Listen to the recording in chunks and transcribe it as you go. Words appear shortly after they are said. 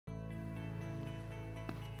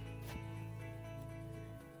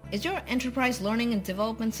Is your enterprise learning and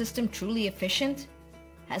development system truly efficient?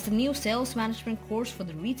 Has the new sales management course for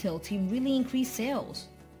the retail team really increased sales?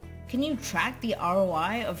 Can you track the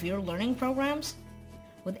ROI of your learning programs?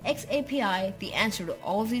 With xAPI, the answer to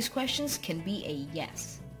all of these questions can be a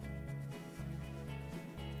yes.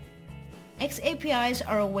 xAPIs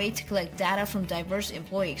are a way to collect data from diverse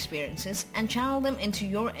employee experiences and channel them into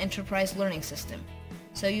your enterprise learning system.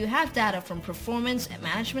 So you have data from performance and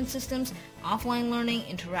management systems, offline learning,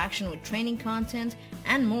 interaction with training content,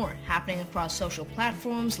 and more happening across social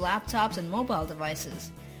platforms, laptops, and mobile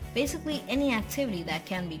devices. Basically, any activity that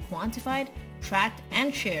can be quantified, tracked,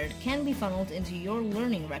 and shared can be funneled into your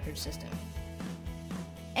learning record system.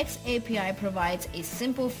 xAPI provides a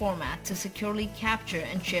simple format to securely capture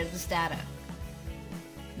and share this data.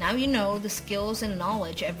 Now you know the skills and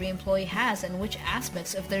knowledge every employee has and which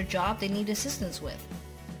aspects of their job they need assistance with.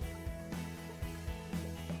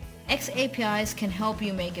 xAPIs can help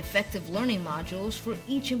you make effective learning modules for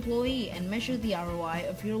each employee and measure the ROI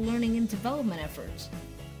of your learning and development efforts.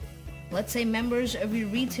 Let's say members of your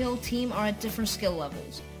retail team are at different skill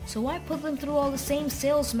levels, so why put them through all the same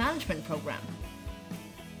sales management program?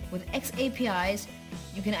 With xAPIs,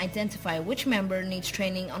 you can identify which member needs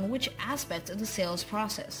training on which aspect of the sales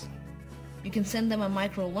process. You can send them a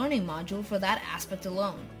microlearning module for that aspect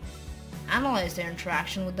alone, analyze their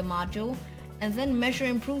interaction with the module, and then measure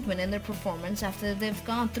improvement in their performance after they've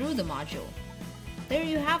gone through the module. There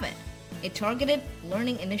you have it, a targeted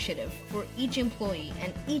learning initiative for each employee,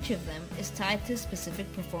 and each of them is tied to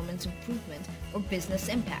specific performance improvement or business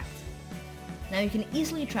impact. Now you can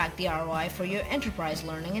easily track the ROI for your enterprise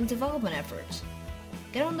learning and development efforts.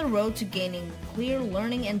 Get on the road to gaining clear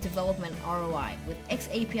learning and development ROI with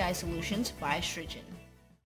xAPI Solutions by Srijan.